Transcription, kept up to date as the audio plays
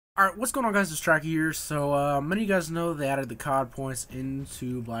Alright, what's going on, guys? It's Tracky here. So, many of you guys know they added the CoD points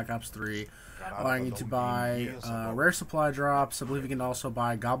into Black Ops 3, allowing you to buy rare supply drops. I believe you can also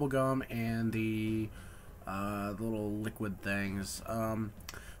buy Gobblegum and the little liquid things.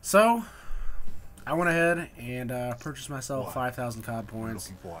 So, I went ahead and purchased myself 5,000 CoD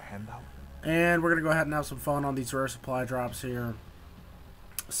points. And we're going to go ahead and have some fun on these rare supply drops here.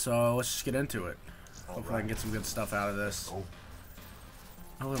 So, let's just get into it. Hopefully I can get some good stuff out of this.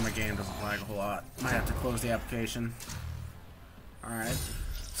 Hopefully my game doesn't lag a whole lot. Might have to close the application. Alright.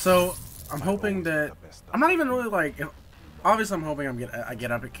 So, I'm hoping that... I'm not even really like... Obviously I'm hoping I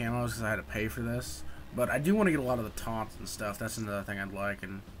get epic camos because I had to pay for this. But I do want to get a lot of the taunts and stuff. That's another thing I'd like.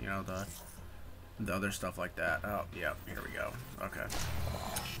 And, you know, the other stuff like that. Oh, yeah. Here we go. Okay.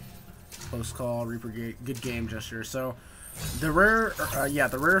 Close call. Reaper Gate. Good game gesture. So, the rare... yeah,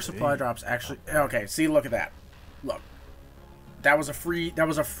 the rare supply drops actually... Okay, see, look at that. Look. That was a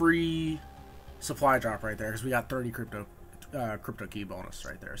free supply drop right there because we got 30 crypto key bonus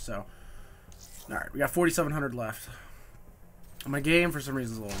right there. So, all right, we got 4,700 left. My game for some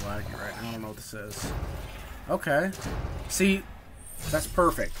reason is a little laggy right now. I don't know what this is. Okay, see, that's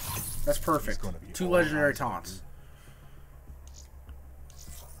perfect. That's perfect. 2 legendary taunts.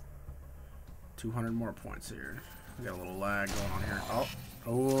 200 more points here. We got a little lag going on here.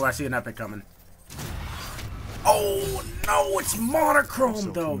 Oh, I see an epic coming. Oh, no, it's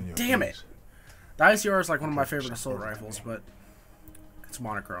monochrome, though. Damn it. The ICR is like one of my favorite assault rifles, but it's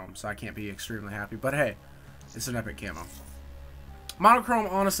monochrome, so I can't be extremely happy. But, hey, it's an epic camo. Monochrome,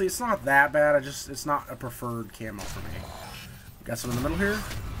 honestly, it's not that bad. It's not a preferred camo for me. Got some in the middle here.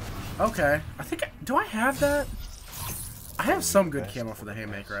 Okay. Do I have that? I have some good camo for the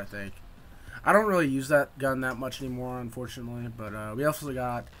Haymaker, I think. I don't really use that gun that much anymore, unfortunately, but we also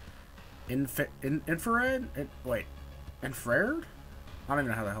got... infrared? Wait, infrared? I don't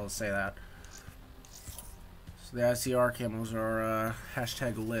even know how the hell to say that. So the ICR camos are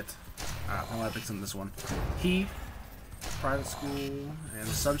hashtag lit. No epics in this one. Heat, private school, and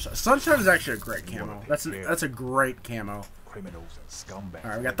sunshine. Sunshine is actually a great camo. That's a great camo.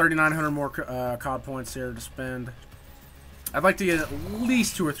 Alright, we got 3,900 more COD points here to spend. I'd like to get at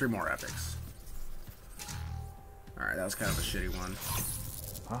least 2 or 3 more epics. Alright, that was kind of a shitty one.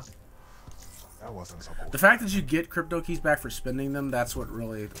 Huh? That wasn't supposed. The fact that you get crypto keys back for spending them, that's what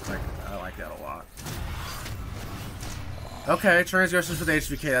really, like, I like that a lot. Okay, transgressors with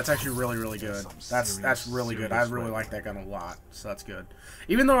HVK, that's actually really, really good. That's really good. I really like that gun a lot, so that's good.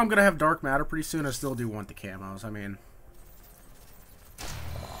 Even though I'm going to have dark matter pretty soon, I still do want the camos. I mean,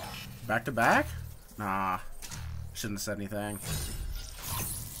 back to back? Nah, shouldn't have said anything.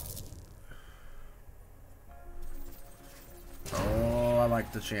 Oh, I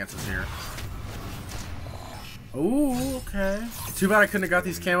like the chances here. Ooh, okay. Too bad I couldn't have got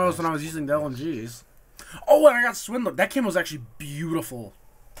these camos when I was using the LMGs. Oh, and I got Swindler. That camo is actually beautiful.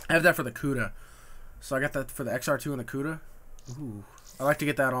 I have that for the CUDA. So I got that for the XR2 and the CUDA. Ooh. I like to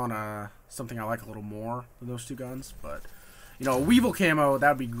get that on something I like a little more than those 2 guns. But, you know, a Weevil camo, that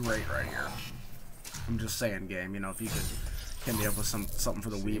would be great right here. I'm just saying, game. You know, if you could hit me up with something for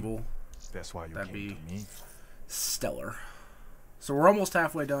the Weevil, that'd be stellar. So we're almost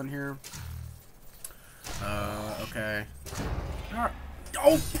halfway done here. Okay. Alright.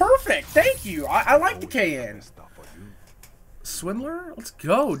 Oh, perfect! Thank you! I like the KN. Swindler? Let's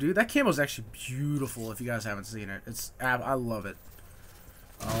go, dude. That camo is actually beautiful if you guys haven't seen it. I love it.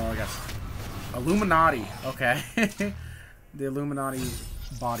 Oh, I got Illuminati. Okay. The Illuminati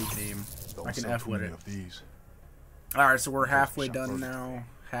body theme. I can F with it. Alright, so we're halfway done now.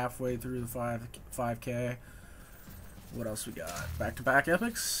 Halfway through the 5K. What else we got? Back-to-back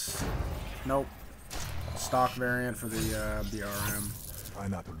epics? Nope. Stock variant for the BRM. Try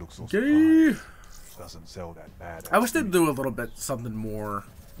not to look so surprised. Doesn't sell that bad. I wish they'd do a little bit something more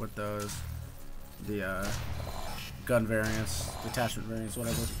with those. The gun variants, detachment variants,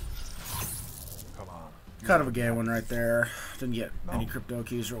 whatever. Come on. Kind of a gay one right there. Didn't get any crypto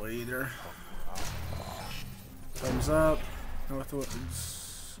keys really either. Thumbs up.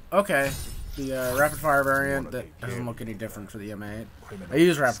 Northwoods. Okay. The rapid fire variant that doesn't look any different for the M8. I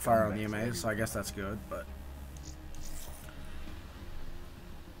use rapid fire on the M8, so I guess that's good, but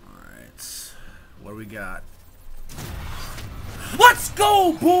alright. What do we got? Let's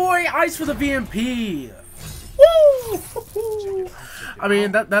go, boy! Ice for the VMP! Woo! I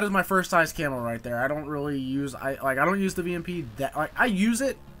mean, that is my first ice camo right there. I don't really use I don't use the VMP that I use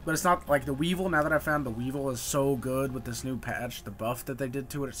it, but it's not like the Weevil. Now that I found the Weevil is so good with this new patch, the buff that they did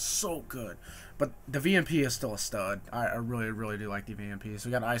to it, it's so good. But the VMP is still a stud. I really, really do like the VMP. So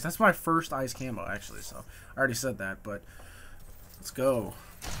we got ice. That's my first ice camo, actually. So I already said that, but let's go.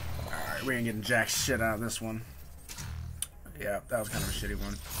 Alright, we ain't getting jack shit out of this one. Yeah, that was kind of a shitty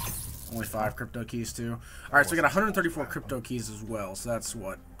one. Only 5 crypto keys, too. Alright, so we got 134 crypto keys as well. So that's,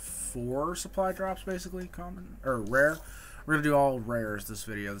 what, 4 supply drops, basically? Common? Or rare? We're going to do all rares this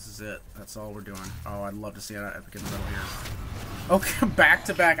video. This is it. That's all we're doing. Oh, I'd love to see an epic in the middle here. Okay,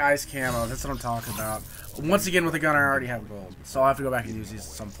 back-to-back ice camo. That's what I'm talking about. Once again, with a gun, I already have gold. So I'll have to go back and use these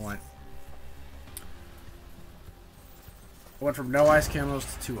at some point. I went from no ice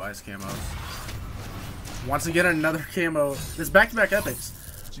camos to 2 ice camos. Once again, another camo. This back-to-back epics.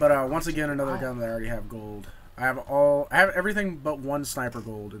 But once again, another gun that I already have gold. I have everything but 1 sniper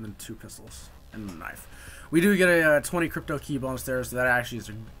gold and then 2 pistols and a knife. We do get a 20 crypto key bonus there, so that actually is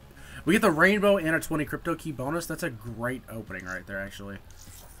we get the rainbow and a 20 crypto key bonus. That's a great opening right there, actually.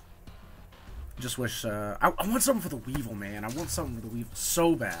 Just wish I want something for the Weevil, man. I want something for the Weevil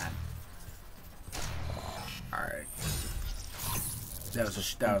so bad. All right, that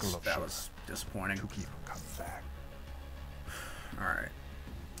was disappointing. All right.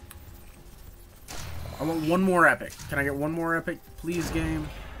 I want one more epic. Can I get one more epic, please, game?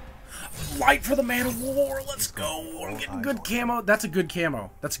 Light for the Man of War. Let's go. I'm getting good camo. That's a good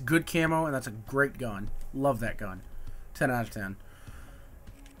camo. That's good camo, and that's a great gun. Love that gun. 10 out of 10.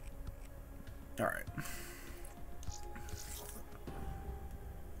 All right.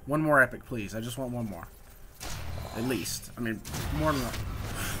 One more epic, please. I just want one more. At least. I mean, more than one.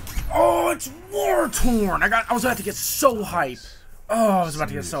 Oh, it's War-Torn. I was about to get so hype. Oh, I was about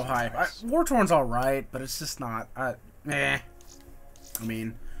to get so hype. War-Torn's alright, but it's just not. I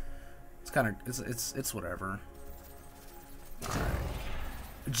mean, it's kind of it's whatever. All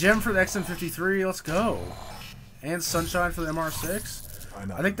right, gem for the XM53. Let's go, and sunshine for the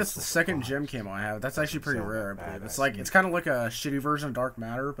MR6. I think that's the second gem camo I have. That's actually pretty rare, I believe. It's kind of like a shitty version of Dark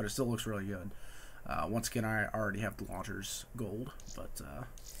Matter, but it still looks really good. Once again, I already have the launcher's gold, but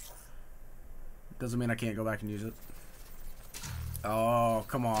doesn't mean I can't go back and use it. Oh,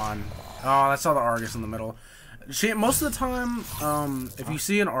 come on. Oh, I saw the Argus in the middle. Most of the time, if you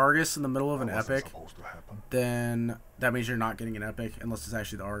see an Argus in the middle of an epic, then that means you're not getting an epic unless it's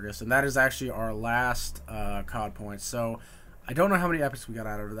actually the Argus. And that is actually our last COD points. So I don't know how many epics we got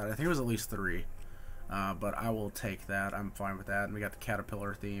out of that. I think it was at least 3. But I will take that. I'm fine with that. And we got the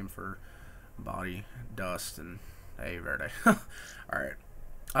Caterpillar theme for body, dust, and hey, Verde. Alright.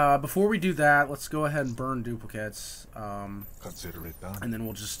 Before we do that, let's go ahead and burn duplicates. Consider it done. And then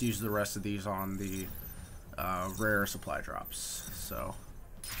we'll just use the rest of these on the rare supply drops. So,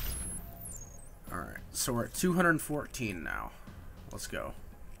 alright. So we're at 214 now. Let's go.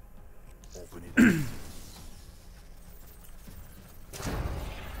 Open it.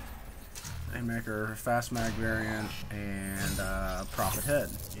 Haymaker, fast mag variant, and profit head.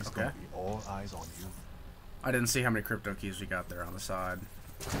 It's Okay. gonna be all eyes on you. I didn't see how many crypto keys we got there on the side.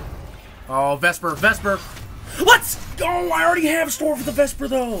 Oh, Vesper! Let's go! I already have store for the Vesper,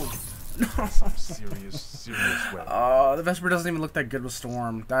 though! No! Serious weapon. The Vesper doesn't even look that good with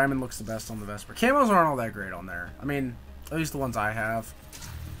Storm. Diamond looks the best on the Vesper. Camos aren't all that great on there. I mean, at least the ones I have.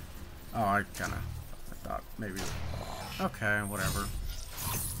 Oh, I thought maybe... Okay, whatever.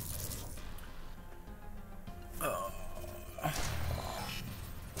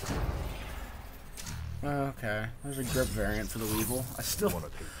 Okay, there's a grip variant for the Weevil.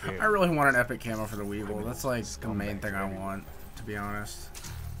 I really want an epic camo for the Weevil. That's like the main thing I want, to be honest.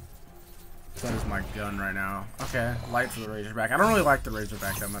 That is my gun right now. Okay, light for the Razorback. I don't really like the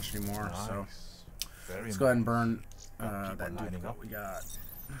Razorback that much anymore, so let's go ahead and burn that dupe we got.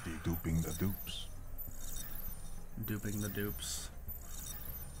 Deduping the dupes. Duping the dupes.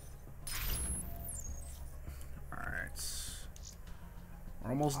 Alright. We're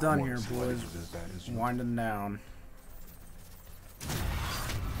almost done here, boys. Winding down.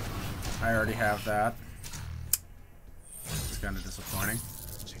 I already have that. It's kind of disappointing.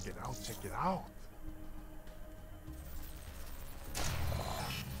 Check it out, check it out.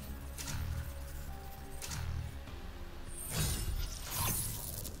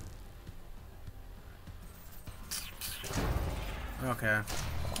 Okay.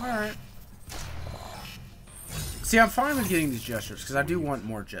 Alright. See, I'm fine with getting these gestures, because I do want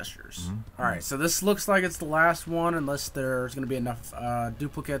more gestures. Alright, so this looks like it's the last one, unless there's going to be enough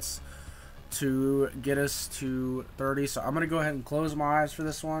duplicates to get us to 30. So I'm going to go ahead and close my eyes for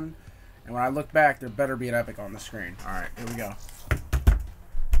this one. And when I look back, there better be an epic on the screen. Alright, here we go.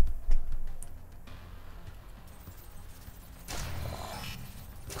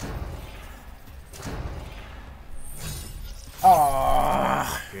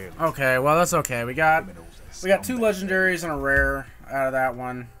 Oh, okay, well that's okay. We got 2 legendaries and a rare out of that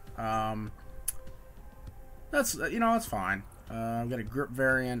one. That's that's fine. I've got a grip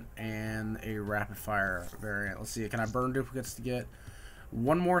variant and a rapid fire variant. Let's see, can I burn duplicates to get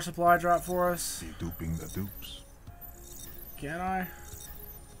one more supply drop for us? Deduping the dupes. Can I?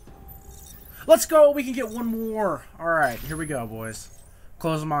 Let's go! We can get one more! Alright, here we go, boys.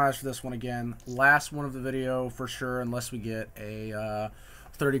 Closing my eyes for this one again. Last one of the video for sure, unless we get a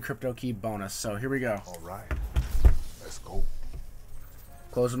 30 crypto key bonus. So here we go. Alright, let's go.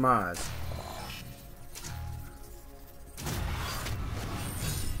 Closing my eyes.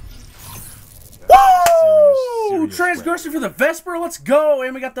 Woo! Transgression for the Vesper, let's go!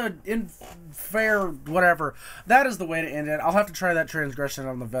 And we got the fair whatever. That is the way to end it. I'll have to try that transgression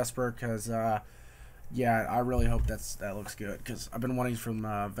on the Vesper because, yeah, I really hope that looks good because I've been wanting from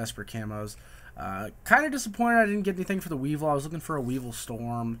Vesper camos. Kind of disappointed I didn't get anything for the Weevil. I was looking for a Weevil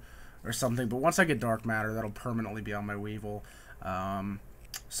Storm or something, but once I get Dark Matter, that'll permanently be on my Weevil.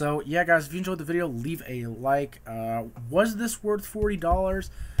 So, yeah, guys, if you enjoyed the video, leave a like. Was this worth $40?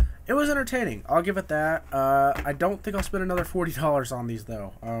 It was entertaining. I'll give it that. I don't think I'll spend another $40 on these,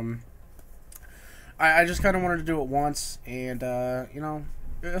 though. I just kind of wanted to do it once, and, you know,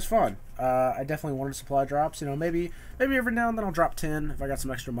 it was fun. I definitely wanted supply drops. You know, maybe every now and then I'll drop 10 if I got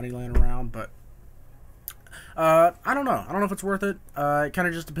some extra money laying around, but I don't know. I don't know if it's worth it. It kind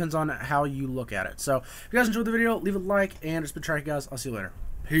of just depends on how you look at it. So, if you guys enjoyed the video, leave a like, and it's been Tracky, guys. I'll see you later.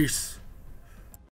 Peace.